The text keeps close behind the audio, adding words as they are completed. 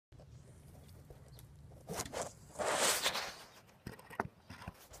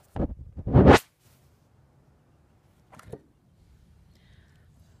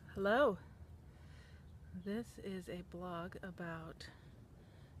Hello. This is a blog about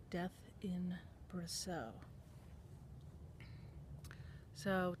death in Breslau.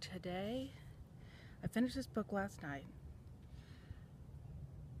 So today, I finished this book last night.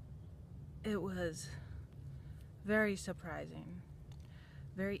 It was very surprising,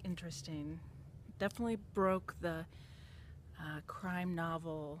 very interesting. Definitely broke the crime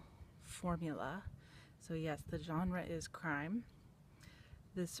novel formula. So yes, the genre is crime.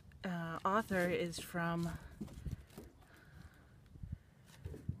 This author is from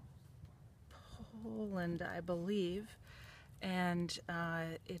Poland, I believe, and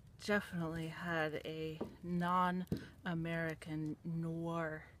it definitely had a non-American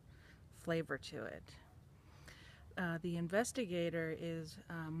noir flavor to it. The investigator is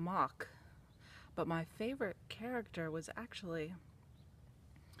Marek, but my favorite character was actually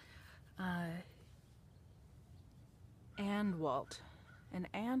Anwalt. And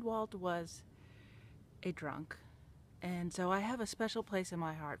Anwalt was a drunk. And so I have a special place in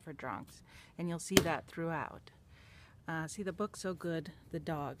my heart for drunks. And you'll see that throughout. See, the book's so good, the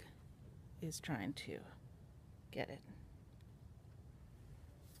dog is trying to get it.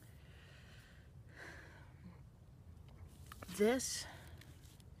 This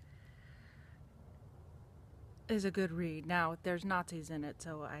is a good read. Now, there's Nazis in it,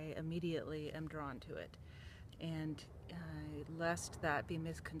 so I immediately am drawn to it. And lest that be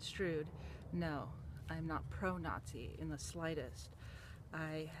misconstrued, no, I'm not pro-Nazi in the slightest.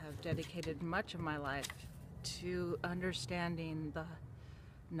 I have dedicated much of my life to understanding the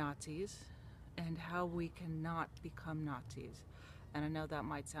Nazis and how we cannot become Nazis. And I know that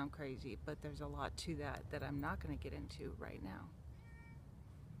might sound crazy, but there's a lot to that I'm not going to get into right now.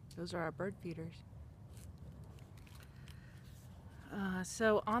 Those are our bird feeders.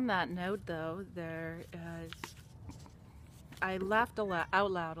 So on that note, though, I laughed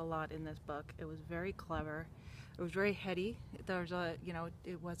out loud a lot in this book. It was very clever. It was very heady. There's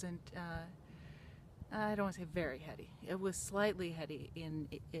it wasn't. I don't want to say very heady. It was slightly heady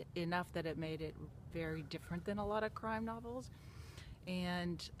enough that it made it very different than a lot of crime novels.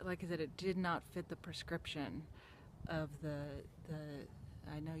 And like I said, it did not fit the prescription of the.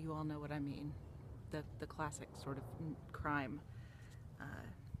 I know you all know what I mean. The classic sort of crime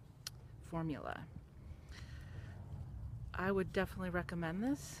formula. I would definitely recommend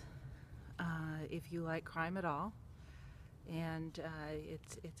this if you like crime at all. And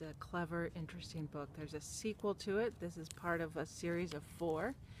it's a clever, interesting book. There's a sequel to it. This is part of a series of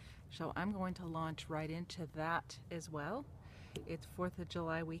 4. So I'm going to launch right into that as well. It's 4th of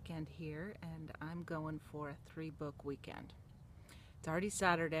July weekend here, and I'm going for a 3-book weekend. It's already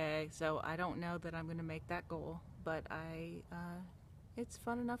Saturday, so I don't know that I'm going to make that goal, but it's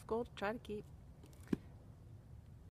fun enough goal to try to keep.